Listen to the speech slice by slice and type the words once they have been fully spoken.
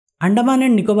Andaman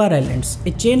and Nicobar Islands,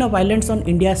 a chain of islands on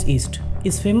India's east,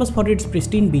 is famous for its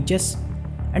pristine beaches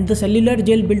and the cellular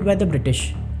jail built by the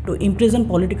British to imprison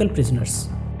political prisoners.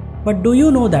 But do you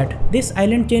know that this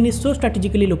island chain is so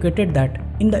strategically located that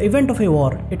in the event of a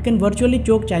war, it can virtually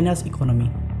choke China's economy?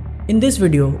 In this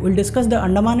video, we'll discuss the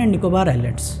Andaman and Nicobar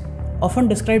Islands, often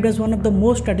described as one of the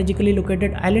most strategically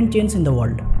located island chains in the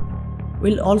world.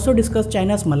 We'll also discuss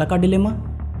China's Malacca dilemma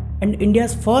and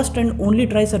India's first and only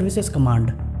Tri-Services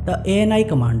Command, the ANI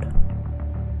Command.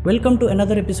 Welcome to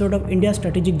another episode of India's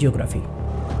Strategic Geography.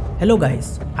 Hello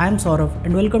guys, I am Saurav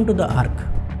and welcome to the ARC.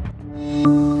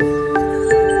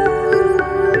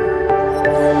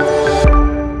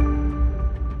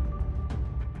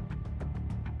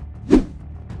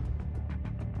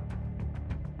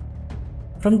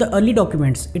 From the early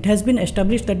documents, it has been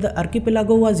established that the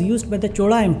archipelago was used by the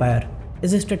Chola Empire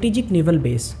as a strategic naval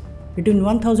base between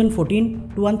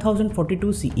 1014 to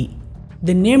 1042 CE.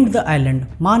 They named the island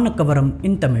Manakavaram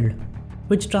in Tamil,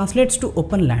 which translates to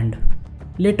open land.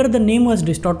 Later the name was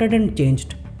distorted and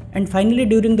changed, and finally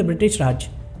during the British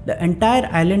Raj, the entire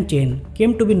island chain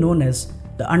came to be known as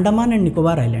the Andaman and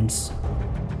Nicobar Islands.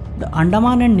 The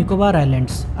Andaman and Nicobar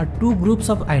Islands are two groups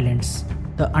of islands,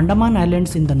 the Andaman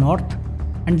Islands in the north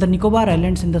and the Nicobar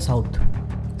Islands in the south,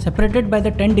 separated by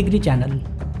the 10-degree channel.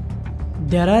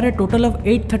 There are a total of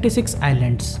 836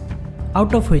 islands,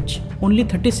 out of which only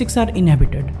 36 are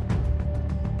inhabited.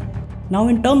 Now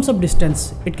in terms of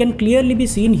distance, it can clearly be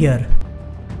seen here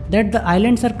that the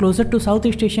islands are closer to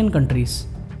Southeast Asian countries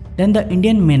than the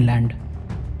Indian mainland.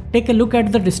 Take a look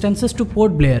at the distances to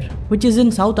Port Blair, which is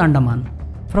in South Andaman,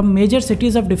 from major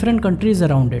cities of different countries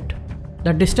around it.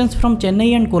 The distance from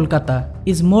Chennai and Kolkata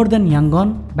is more than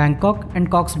Yangon, Bangkok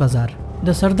and Cox's Bazar.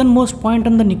 The southernmost point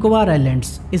on the Nicobar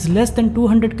Islands is less than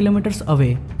 200 kilometers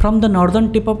away from the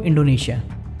northern tip of Indonesia.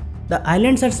 The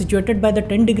islands are situated by the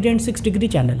 10-degree and 6-degree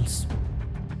channels,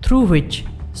 through which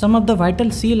some of the vital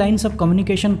sea lines of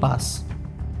communication pass.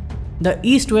 The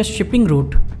east-west shipping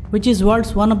route, which is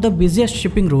world's one of the busiest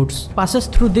shipping routes, passes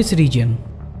through this region.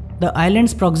 The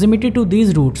island's proximity to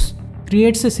these routes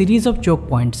creates a series of choke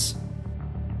points.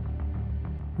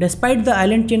 Despite the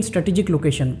island chain's strategic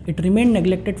location, it remained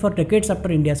neglected for decades after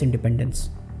India's independence,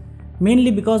 mainly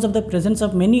because of the presence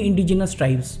of many indigenous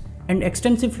tribes and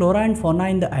extensive flora and fauna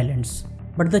in the islands.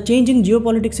 But the changing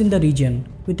geopolitics in the region,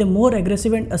 with a more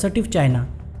aggressive and assertive China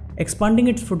expanding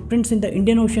its footprints in the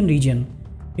Indian Ocean region,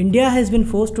 India has been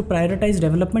forced to prioritize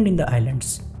development in the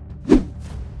islands.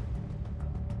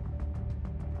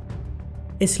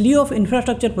 A slew of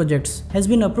infrastructure projects has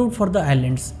been approved for the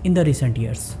islands in the recent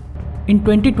years. In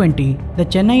 2020, the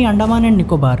Chennai Andaman and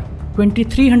Nicobar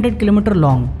 2300 km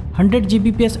long 100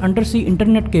 Gbps undersea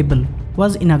internet cable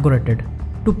was inaugurated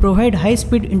to provide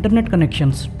high-speed internet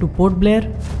connections to Port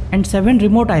Blair and 7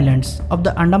 remote islands of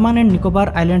the Andaman and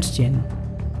Nicobar Islands chain.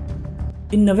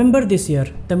 In November this year,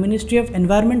 the Ministry of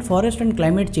Environment, Forest and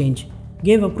Climate Change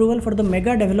gave approval for the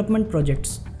mega development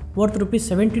projects worth Rs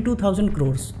 72,000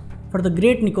 crores for the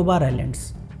Great Nicobar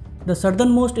Islands, the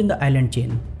southernmost in the island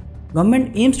chain.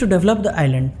 Government aims to develop the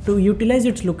island to utilize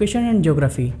its location and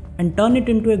geography and turn it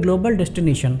into a global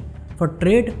destination for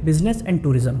trade, business and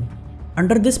tourism.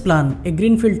 Under this plan, a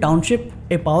greenfield township,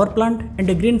 a power plant and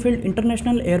a greenfield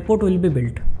international airport will be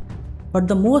built. But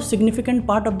the most significant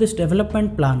part of this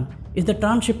development plan is the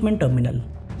Transhipment terminal.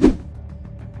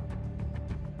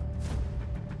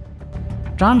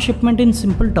 Transhipment in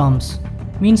simple terms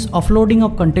means offloading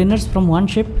of containers from one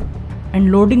ship and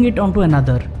loading it onto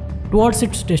another towards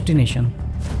its destination.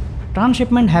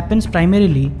 Transhipment happens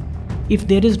primarily if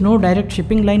there is no direct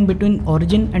shipping line between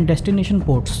origin and destination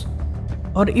ports,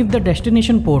 or if the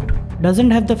destination port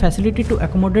doesn't have the facility to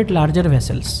accommodate larger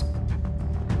vessels.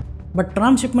 But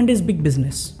transhipment is big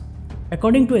business.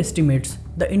 According to estimates,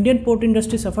 the Indian port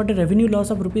industry suffered a revenue loss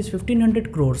of Rs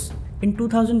 1500 crores in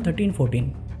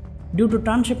 2013-14 due to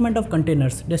transhipment of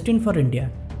containers destined for India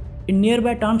in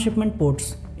nearby transhipment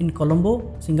ports in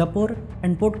Colombo, Singapore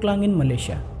and Port Klang in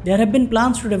Malaysia. There have been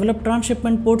plans to develop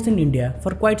transshipment ports in India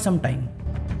for quite some time.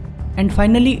 And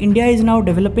finally, India is now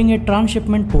developing a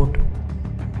transshipment port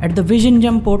at the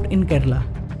Vizhinjam port in Kerala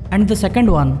and the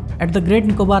second one at the Great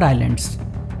Nicobar Islands.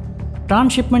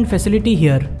 Transshipment facility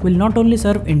here will not only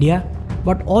serve India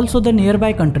but also the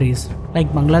nearby countries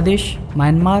like Bangladesh,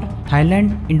 Myanmar,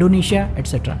 Thailand, Indonesia,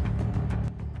 etc.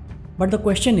 But the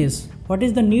question is, what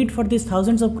is the need for these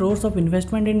thousands of crores of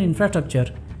investment in infrastructure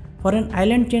for an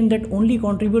island chain that only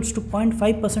contributes to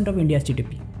 0.5% of India's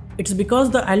GDP? It's because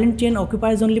the island chain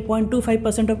occupies only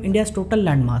 0.25% of India's total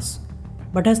landmass,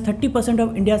 but has 30%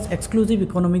 of India's exclusive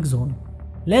economic zone.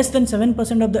 Less than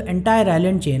 7% of the entire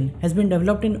island chain has been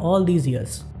developed in all these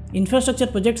years. Infrastructure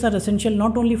projects are essential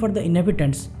not only for the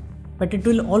inhabitants, but it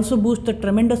will also boost the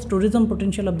tremendous tourism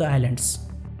potential of the islands.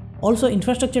 Also,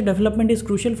 infrastructure development is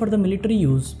crucial for the military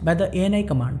use by the ANI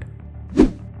Command.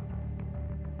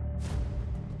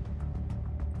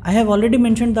 I have already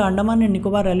mentioned the Andaman and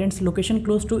Nicobar Islands location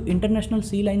close to international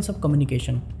sea lines of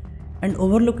communication and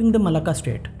overlooking the Malacca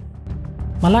Strait.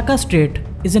 Malacca Strait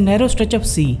is a narrow stretch of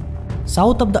sea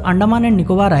south of the Andaman and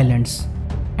Nicobar Islands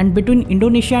and between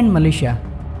Indonesia and Malaysia,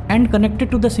 and connected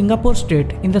to the Singapore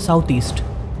Strait in the southeast.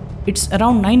 It's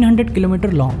around 900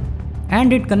 km long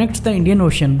and it connects the Indian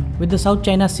Ocean with the South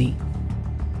China Sea.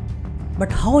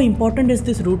 But how important is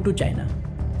this route to China?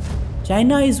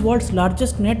 China is world's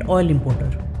largest net oil importer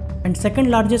and second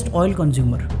largest oil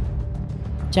consumer.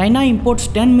 China imports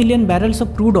 10 million barrels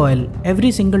of crude oil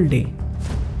every single day.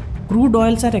 Crude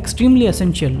oils are extremely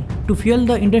essential to fuel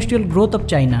the industrial growth of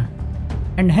China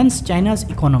and hence China's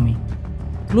economy.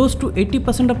 Close to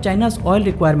 80% of China's oil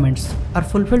requirements are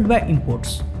fulfilled by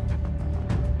imports.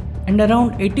 And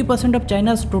around 80% of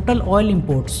China's total oil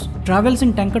imports travels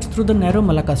in tankers through the narrow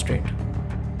Malacca Strait.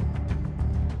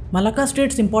 Malacca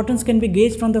Strait's importance can be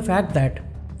gauged from the fact that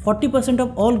 40%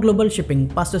 of all global shipping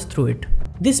passes through it.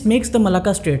 This makes the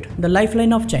Malacca Strait the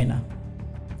lifeline of China.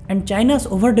 And China's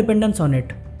overdependence on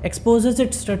it exposes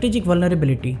its strategic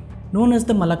vulnerability, known as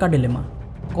the Malacca Dilemma,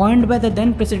 coined by the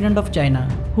then President of China,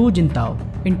 Hu Jintao,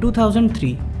 in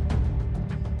 2003.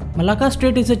 Malacca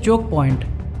Strait is a choke point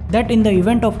that in the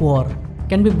event of war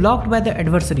can be blocked by the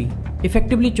adversary,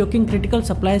 effectively choking critical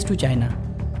supplies to China.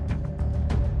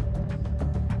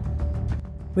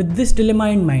 With this dilemma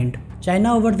in mind,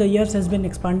 China over the years has been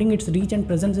expanding its reach and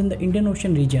presence in the Indian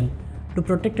Ocean region to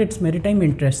protect its maritime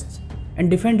interests and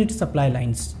defend its supply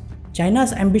lines.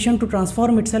 China's ambition to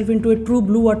transform itself into a true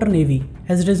blue water navy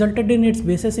has resulted in its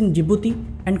bases in Djibouti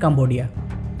and Cambodia.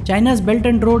 China's Belt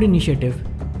and Road Initiative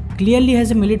clearly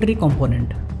has a military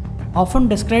component, often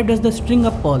described as the string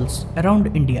of pearls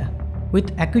around India,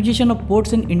 with acquisition of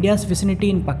ports in India's vicinity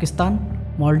in Pakistan,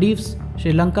 Maldives,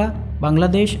 Sri Lanka,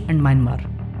 Bangladesh and Myanmar.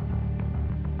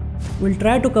 We'll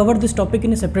try to cover this topic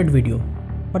in a separate video,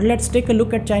 but let's take a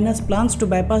look at China's plans to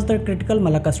bypass the critical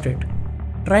Malacca Strait,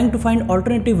 trying to find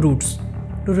alternative routes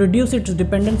to reduce its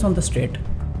dependence on the strait.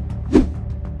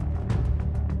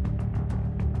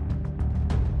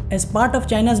 As part of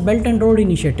China's Belt and Road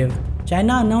Initiative,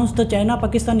 China announced the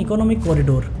China-Pakistan Economic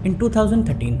Corridor in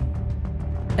 2013.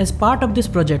 As part of this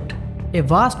project, a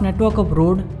vast network of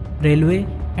road, railway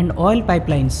and oil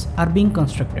pipelines are being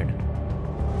constructed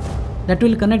that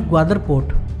will connect Gwadar Port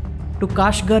to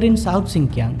Kashgar in South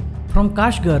Xinjiang. From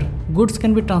Kashgar, goods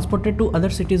can be transported to other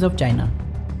cities of China.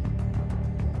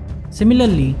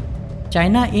 Similarly,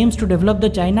 China aims to develop the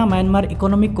China-Myanmar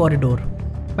Economic Corridor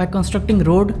by constructing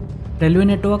road, railway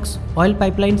networks, oil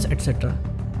pipelines, etc.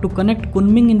 to connect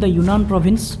Kunming in the Yunnan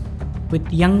province with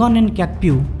Yangon and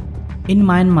Kyakpyu in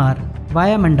Myanmar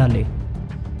via Mandalay.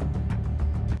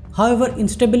 However,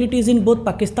 instabilities in both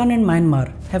Pakistan and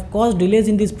Myanmar have caused delays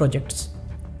in these projects.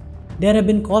 There have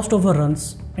been cost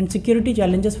overruns and security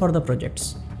challenges for the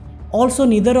projects. Also,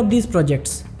 neither of these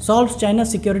projects solves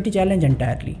China's security challenge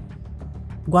entirely.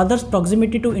 Gwadar's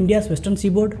proximity to India's western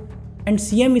seaboard and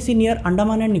CMEC near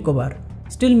Andaman and Nicobar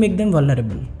still make them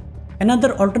vulnerable.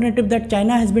 Another alternative that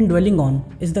China has been dwelling on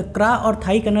is the Kra or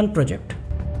Thai Canal project.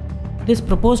 This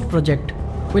proposed project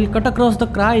will cut across the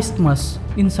Kra Isthmus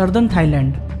in southern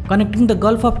Thailand, connecting the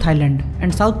Gulf of Thailand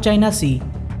and South China Sea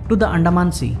to the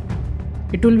Andaman Sea.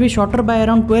 It will be shorter by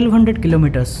around 1200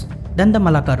 kilometers than the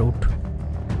Malacca route.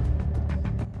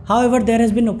 However, there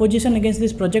has been opposition against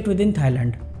this project within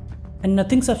Thailand, and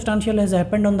nothing substantial has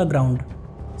happened on the ground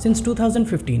since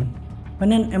 2015,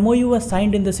 when an MOU was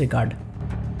signed in this regard.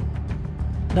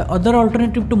 The other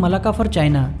alternative to Malacca for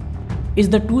China is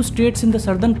the two straits in the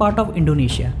southern part of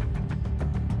Indonesia,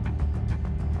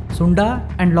 Sunda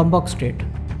and Lombok Strait.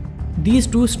 These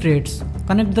two straits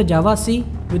connect the Java Sea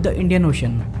with the Indian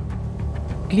Ocean.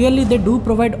 Clearly, they do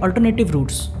provide alternative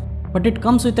routes, but it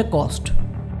comes with a cost,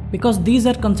 because these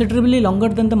are considerably longer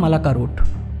than the Malacca route.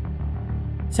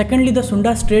 Secondly, the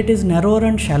Sunda Strait is narrower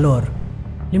and shallower,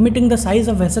 limiting the size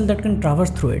of vessel that can traverse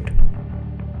through it.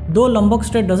 Though Lombok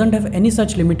Strait doesn't have any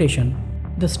such limitation,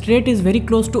 the strait is very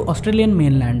close to Australian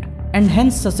mainland and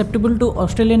hence susceptible to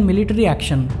Australian military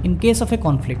action in case of a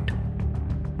conflict.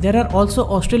 There are also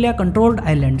Australia-controlled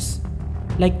islands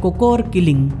like Coco or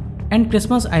Killing and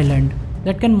Christmas Island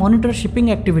that can monitor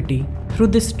shipping activity through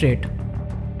this strait.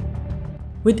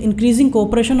 With increasing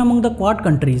cooperation among the Quad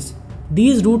countries,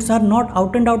 these routes are not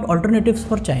out-and-out alternatives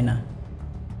for China.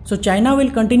 So China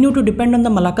will continue to depend on the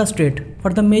Malacca Strait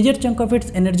for the major chunk of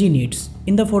its energy needs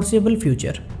in the foreseeable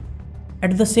future.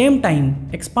 at the same time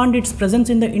expand its presence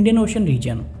in the Indian Ocean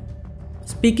region.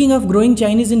 Speaking of growing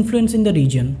Chinese influence in the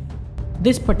region,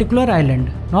 this particular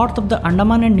island north of the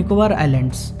Andaman and Nicobar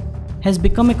Islands has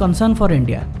become a concern for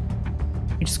India.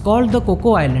 It's called the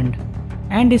Cocoa Island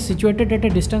and is situated at a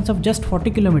distance of just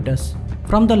 40 kilometers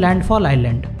from the landfall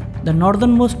island, the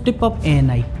northernmost tip of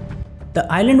ANI.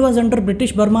 The island was under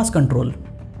British Burma's control.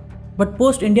 But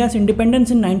post India's independence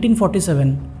in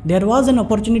 1947, there was an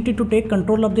opportunity to take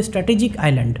control of this strategic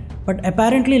island. But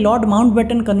apparently Lord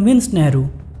Mountbatten convinced Nehru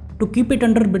to keep it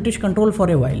under British control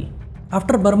for a while.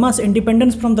 After Burma's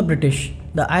independence from the British,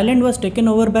 the island was taken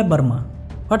over by Burma,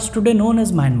 what's today known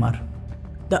as Myanmar.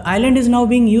 The island is now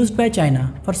being used by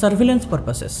China for surveillance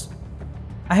purposes.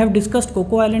 I have discussed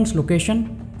Cocoa Island's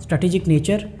location, strategic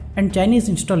nature, and Chinese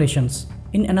installations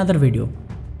in another video.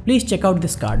 Please check out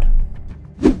this card.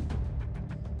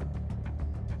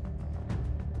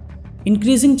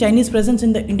 Increasing Chinese presence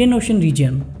in the Indian Ocean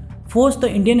region forced the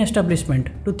Indian establishment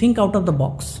to think out of the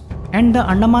box, and the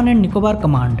Andaman and Nicobar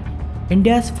Command,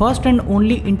 India's first and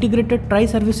only integrated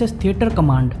tri-services theatre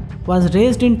command, was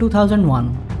raised in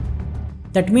 2001.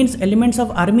 That means elements of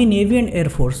Army, Navy and Air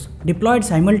Force deployed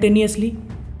simultaneously,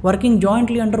 working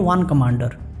jointly under one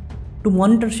commander to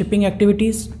monitor shipping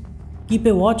activities, keep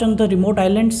a watch on the remote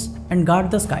islands and guard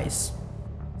the skies.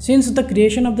 Since the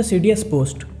creation of the CDS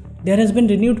post, there has been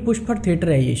renewed push for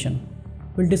theaterization.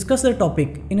 We'll discuss the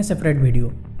topic in a separate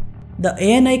video. The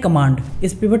ANI command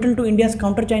is pivotal to India's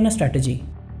counter-China strategy.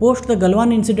 Post the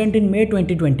Galwan incident in May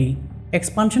 2020,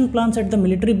 expansion plans at the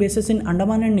military bases in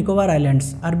Andaman and Nicobar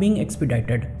Islands are being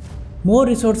expedited. More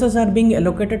resources are being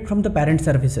allocated from the parent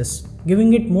services,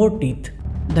 giving it more teeth.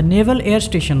 The naval air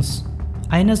stations,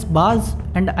 INS Baz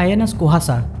and INS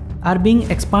Kohasa, are being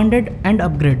expanded and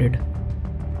upgraded.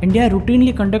 India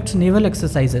routinely conducts naval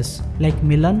exercises like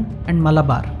Milan and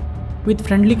Malabar with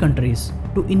friendly countries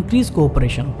to increase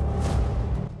cooperation.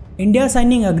 India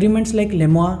signing agreements like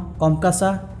LEMOA,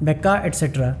 COMCASA, BECA,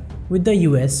 etc. with the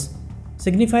US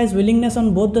signifies willingness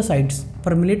on both the sides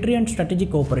for military and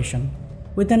strategic cooperation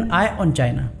with an eye on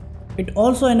China. It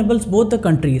also enables both the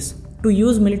countries to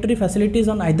use military facilities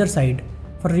on either side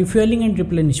for refueling and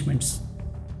replenishments.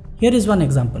 Here is one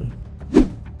example.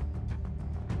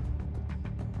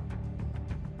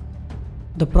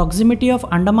 The proximity of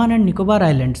Andaman and Nicobar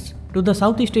Islands to the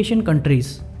Southeast Asian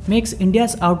countries makes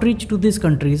India's outreach to these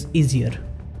countries easier.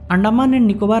 Andaman and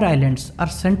Nicobar Islands are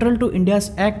central to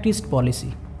India's Act East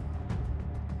policy.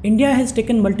 India has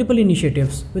taken multiple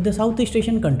initiatives with the Southeast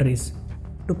Asian countries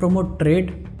to promote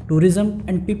trade, tourism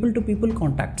and people-to-people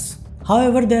contacts.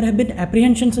 However, there have been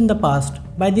apprehensions in the past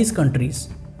by these countries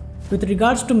with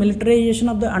regards to militarization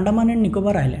of the Andaman and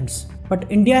Nicobar Islands,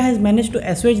 but India has managed to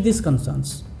assuage these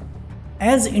concerns.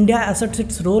 As India asserts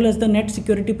its role as the net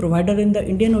security provider in the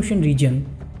Indian Ocean region,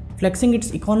 flexing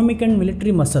its economic and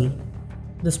military muscle,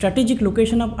 the strategic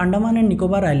location of Andaman and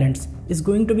Nicobar Islands is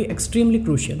going to be extremely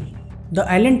crucial. The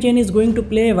island chain is going to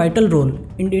play a vital role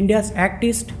in India's Act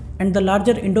East and the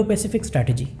larger Indo-Pacific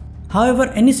strategy. However,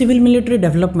 any civil-military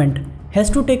development has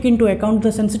to take into account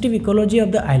the sensitive ecology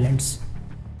of the islands.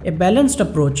 A balanced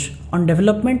approach on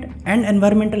development and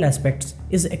environmental aspects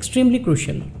is extremely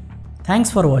crucial.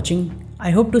 Thanks for watching.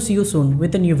 I hope to see you soon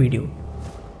with a new video.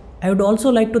 I would also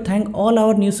like to thank all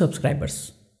our new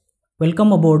subscribers.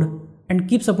 Welcome aboard and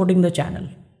keep supporting the channel.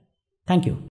 Thank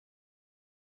you.